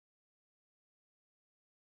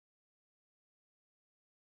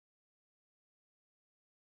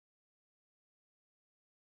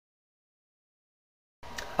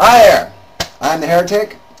Hi there, I'm the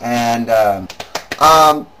Heretic, and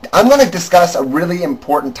I'm going to discuss a really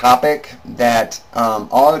important topic that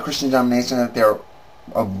all the Christian denominations that they're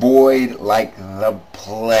avoid like the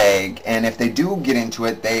plague. And if they do get into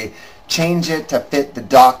it, they change it to fit the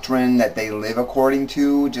doctrine that they live according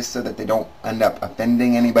to, just so that they don't end up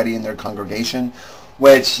offending anybody in their congregation,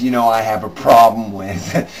 which, you know, I have a problem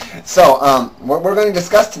with. So what we're going to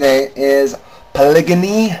discuss today is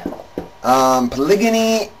polygamy.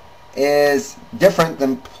 Polygamy is different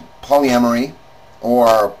than polyamory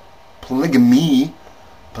or polygamy,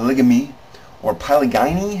 or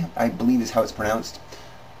polygyny, I believe is how it's pronounced.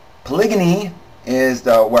 Polygamy is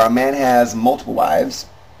where a man has multiple wives.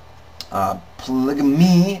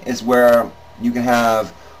 Polygamy is where you can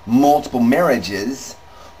have multiple marriages.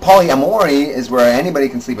 Polyamory is where anybody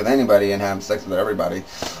can sleep with anybody and have sex with everybody.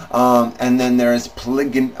 And then there's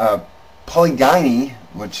polygyny,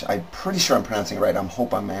 which I'm pretty sure I'm pronouncing it right. I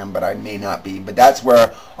hope I am, but I may not be. But that's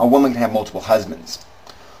where a woman can have multiple husbands.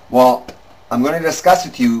 Well, I'm going to discuss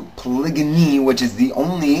with you polygamy, which is the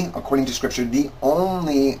only, according to Scripture, the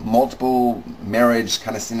only multiple marriage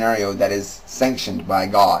kind of scenario that is sanctioned by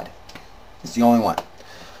God. It's the only one.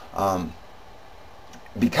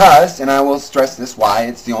 Because, and I will stress this, why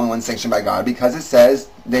it's the only one sanctioned by God, because it says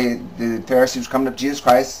the Pharisees come to Jesus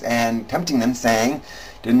Christ and tempting them, saying,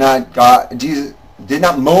 did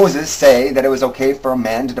not Moses say that it was okay for a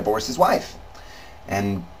man to divorce his wife?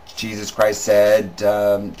 And Jesus Christ said,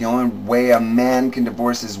 the only way a man can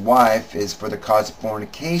divorce his wife is for the cause of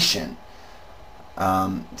fornication.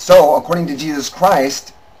 So, according to Jesus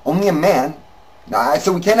Christ, only a man.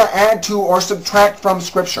 So we cannot add to or subtract from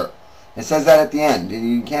Scripture. It says that at the end.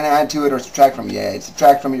 You can't add to it or subtract from it. Yeah,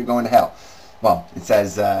 subtract from it, you're going to hell. Well, it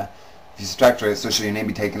says, if you subtract to it, so shall your name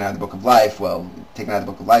be taken out of the book of life. Well, taken out of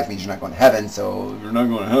the book of life means you're not going to heaven, so if you're not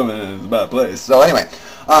going to heaven, it's a bad place. So anyway,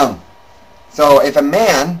 so if a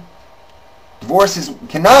man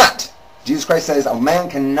Jesus Christ says a man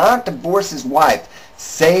cannot divorce his wife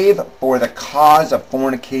save for the cause of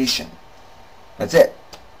fornication. That's it.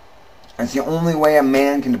 That's the only way a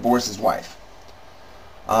man can divorce his wife.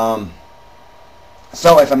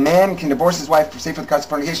 So if a man can divorce his wife save for the cause of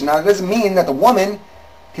fornication, now it doesn't mean that the woman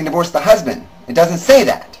can divorce the husband. It doesn't say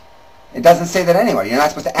that. It doesn't say that anywhere. You're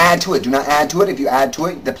not supposed to add to it. Do not add to it. If you add to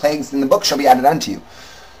it, the plagues in the book shall be added unto you.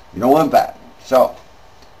 You don't want that. So,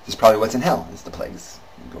 this is probably what's in hell. It's the plagues.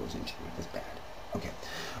 It goes into you. It's bad. Okay.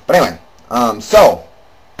 But anyway, so,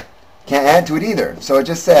 can't add to it either. So it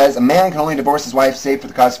just says, a man can only divorce his wife save for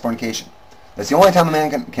the cause of fornication. That's the only time a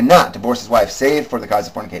man cannot divorce his wife save for the cause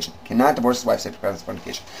of fornication. Cannot divorce his wife save for the cause of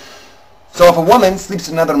fornication. So if a woman sleeps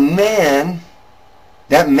with another man,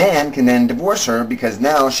 that man can then divorce her because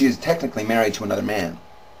now she is technically married to another man.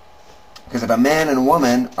 Because if a man and a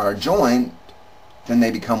woman are joined, then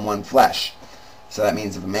they become one flesh. So that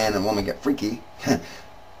means if a man and a woman get freaky,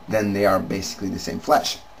 then they are basically the same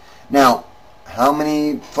flesh. Now, how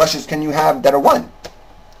many fleshes can you have that are one?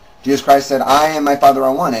 Jesus Christ said, I and my Father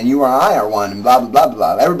are one, and you or I are one, and blah, blah, blah,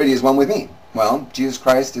 blah. Everybody is one with me. Well, Jesus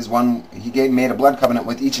Christ is one. He made a blood covenant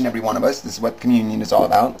with each and every one of us. This is what communion is all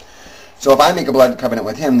about. So if I make a blood covenant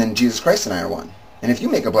with him, then Jesus Christ and I are one. And if you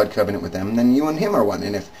make a blood covenant with him, then you and him are one.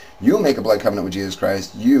 And if you make a blood covenant with Jesus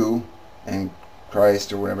Christ, you and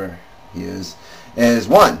Christ, or whatever he is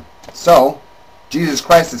one. So, Jesus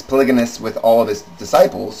Christ is polygamous with all of his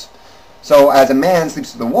disciples. So as a man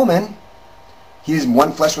sleeps with a woman, he's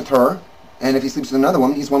one flesh with her. And if he sleeps with another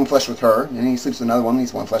woman, he's one flesh with her. And he sleeps with another woman,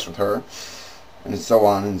 he's one flesh with her. And so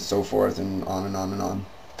on and so forth, and on and on and on.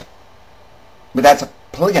 But that's a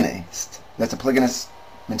polygamist. That's a polygamist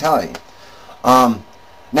mentality.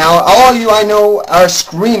 Now, all you I know are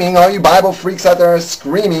screaming, all you Bible freaks out there are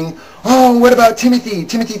screaming, oh, what about Timothy?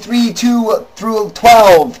 Timothy 3:2 through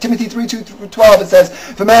 12. Timothy 3:2 through 12, it says,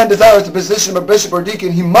 if a man desires the position of a bishop or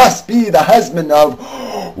deacon, he must be the husband of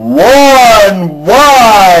one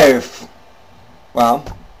wife. Well,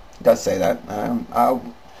 it does say that. I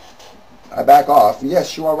back off.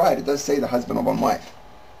 Yes, you are right. It does say the husband of one wife.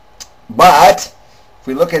 But if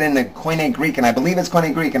we look at it in the Koine Greek, and I believe it's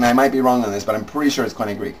Koine Greek, and I might be wrong on this, but I'm pretty sure it's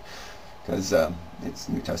Koine Greek, because it's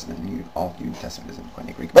New Testament, and all New Testament is in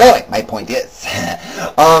Koine Greek. But anyway, my point is,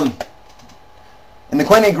 in the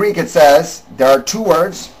Koine Greek it says there are two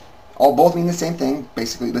words, both mean the same thing.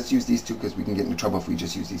 Basically, let's use these two because we can get into trouble if we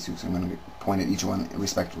just use these two. So I'm going to point at each one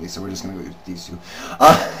respectively. So we're just going to go with these two.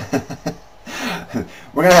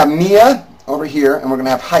 We're going to have Mia over here, and we're going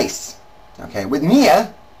to have Heis. Okay, with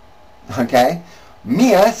Mia, okay.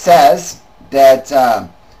 Mia says that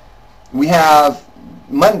we have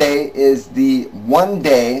Monday is the one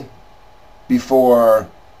day before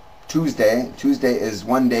Tuesday. Tuesday is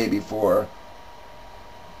one day before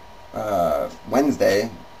Wednesday,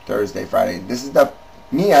 Thursday, Friday. This is the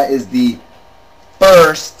Mia is the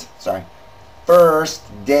first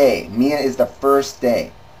day. Mia is the first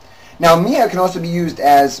day. Now Mia can also be used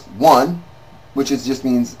as one, which just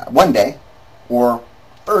means one day, or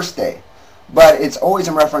first day. But it's always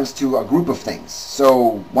in reference to a group of things.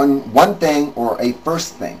 So one thing or a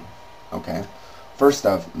first thing. Okay? First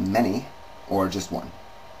of many or just one.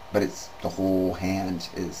 But it's the whole hand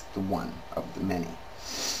is the one of the many.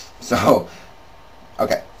 So,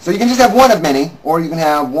 okay. So you can just have one of many, or you can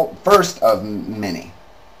have first of many.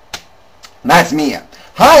 And that's Mia.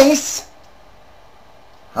 Heis.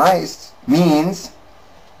 Heis means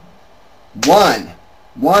one.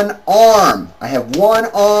 One arm. I have one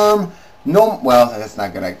arm. No, well, that's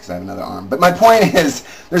not good because I have another arm. But my point is,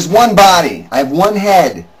 there's one body. I have one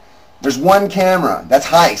head. There's one camera. That's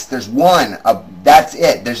heist. There's one. That's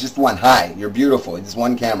it. There's just one. Hi. You're beautiful. It's just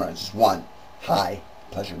one camera. It's just one. Hi.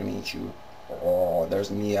 Pleasure to meet you. Oh, there's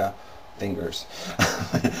Mia fingers.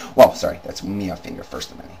 Well, sorry. That's Mia finger first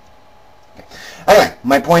of many. Okay. Anyway,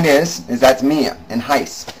 my point is that's Mia and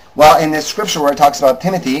heist. Well, in this scripture where it talks about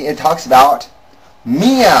Timothy, it talks about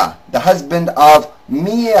Mia, the husband of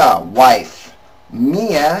Mia, wife.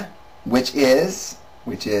 Mia, which is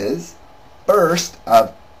first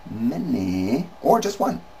of many, or just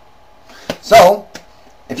one. So,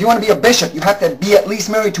 if you want to be a bishop, you have to be at least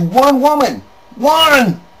married to one woman.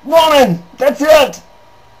 One woman! That's it!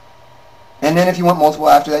 And then if you want multiple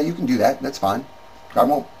after that, you can do that. That's fine. God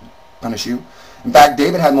won't punish you. In fact,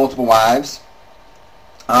 David had multiple wives.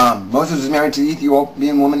 Moses was married to the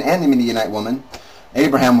Ethiopian woman and the Midianite woman.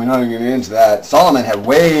 Abraham, we're not even going to get into that. Solomon had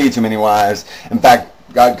way too many wives. In fact,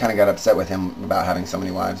 God kind of got upset with him about having so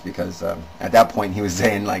many wives because at that point he was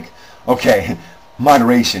saying, like, okay,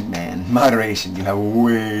 moderation, man, moderation. You have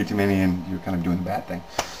way too many and you're kind of doing a bad thing.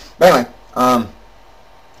 But anyway,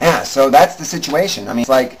 yeah, so that's the situation. I mean, it's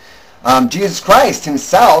like Jesus Christ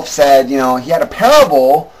himself said, you know, he had a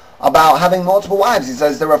parable about having multiple wives. He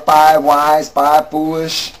says there were 5 wise, 5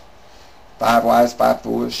 foolish. 5 wise, 5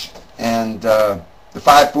 foolish. And the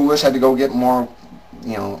 5 foolish had to go get more,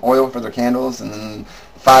 you know, oil for their candles, and then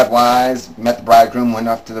 5 wise met the bridegroom, went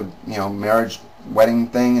off to the, you know, marriage wedding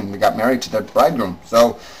thing, and they got married to the bridegroom.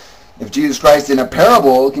 So if Jesus Christ in a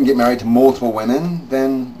parable can get married to multiple women,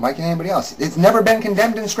 then why can anybody else? It's never been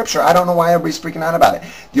condemned in Scripture. I don't know why everybody's freaking out about it.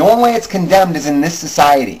 The only way it's condemned is in this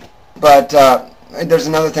society. But there's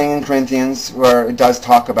another thing in Corinthians where it does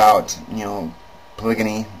talk about, you know,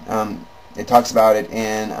 polygyny. It talks about it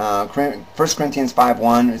in 1 Corinthians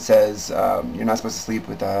 5:1. It says you're not supposed to sleep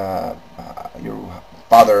with your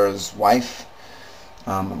father's wife.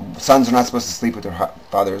 Sons are not supposed to sleep with their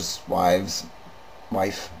father's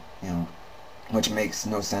wife. You know, which makes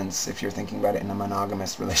no sense if you're thinking about it in a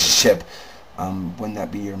monogamous relationship. Wouldn't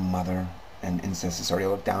that be your mother? And incest is already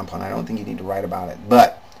looked down upon. I don't think you need to write about it,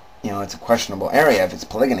 but you know, it's a questionable area if it's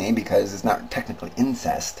polygyny because it's not technically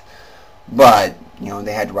incest. But, you know,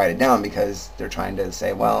 they had to write it down because they're trying to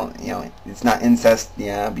say, well, you know, it's not incest,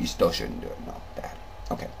 yeah, but you still shouldn't do it. No, bad.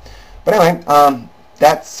 Okay. But anyway,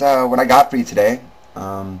 that's what I got for you today.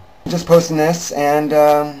 Just posting this, and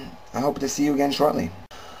I hope to see you again shortly.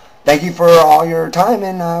 Thank you for all your time,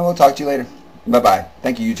 and I will talk to you later. Bye-bye.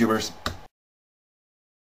 Thank you, YouTubers.